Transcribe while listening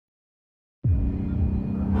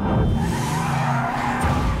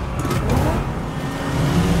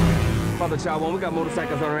the child one. We got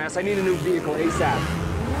motorcycles on our ass. I need a new vehicle ASAP.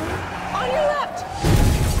 On your left!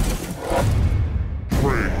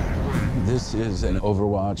 This is an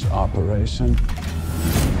Overwatch operation.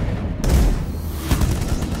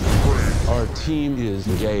 Our team is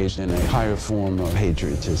engaged in a higher form of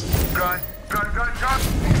patriotism. Gun.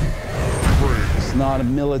 It's not a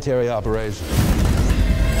military operation.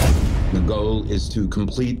 The goal is to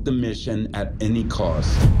complete the mission at any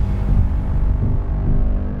cost.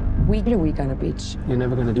 We did a week on a beach. You're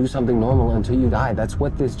never gonna do something normal until you die. That's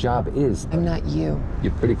what this job is. I'm not you.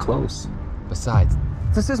 You're pretty close. Besides,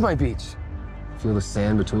 this is my beach. Feel the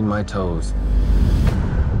sand between my toes.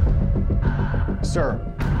 Sir,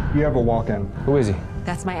 you have a walk-in. Who is he?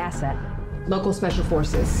 That's my asset. Local special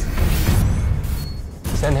forces.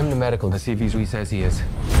 Send him to medical to see if he's who he says he is.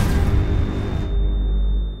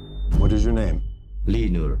 What is your name? Lee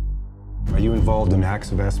Nur. Are you involved in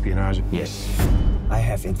acts of espionage? Yes. I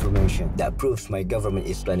have information that proves my government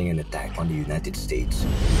is planning an attack on the United States.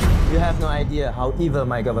 You have no idea how evil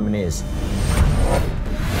my government is.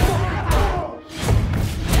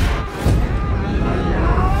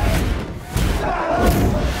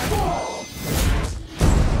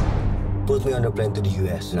 Put me on a plane to the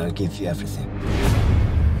US and I'll give you everything.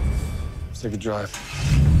 Let's take a drive.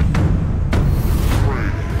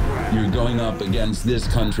 You're going up against this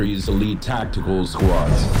country's elite tactical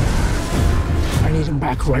squads. I need him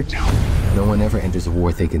back right now. No one ever enters a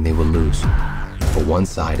war thinking they will lose. But one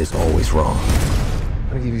side is always wrong. I'm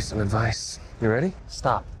gonna give you some advice. You ready?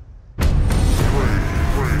 Stop.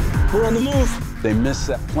 We're on the move. They miss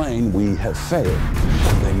that plane, we have failed.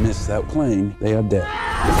 They miss that plane, they are dead.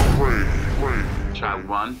 Child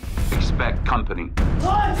 1, expect company.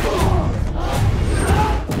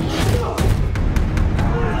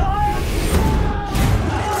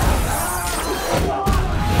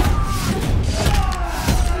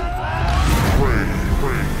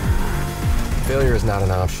 Failure is not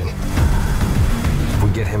an option. If we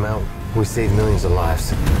get him out, we save millions of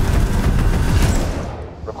lives.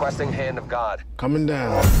 Requesting hand of God. Coming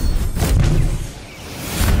down.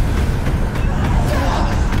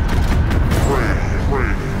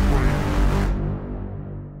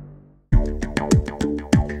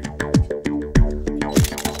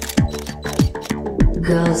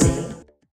 GOAZY.